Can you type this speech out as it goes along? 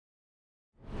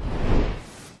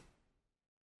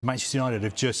Manchester United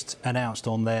have just announced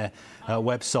on their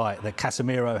website that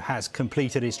Casemiro has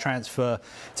completed his transfer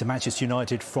to Manchester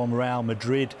United from Real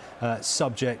Madrid,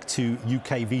 subject to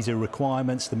UK visa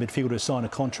requirements. The midfielder signed a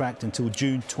contract until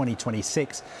June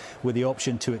 2026 with the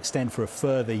option to extend for a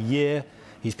further year.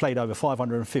 He's played over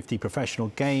 550 professional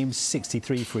games,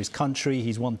 63 for his country.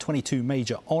 He's won 22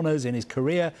 major honours in his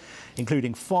career,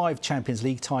 including 5 Champions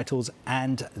League titles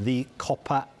and the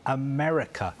Copa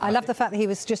America. I love the fact that he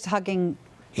was just hugging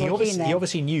He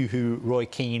obviously knew who Roy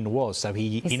Keane was, so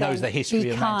he knows the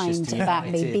history of Manchester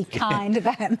United. Be kind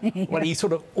about me. Well, he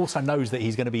sort of also knows that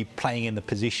he's going to be playing in the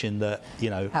position that, you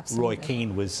know, Absolutely. Roy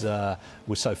Keane was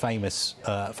so famous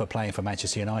for playing for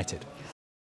Manchester United.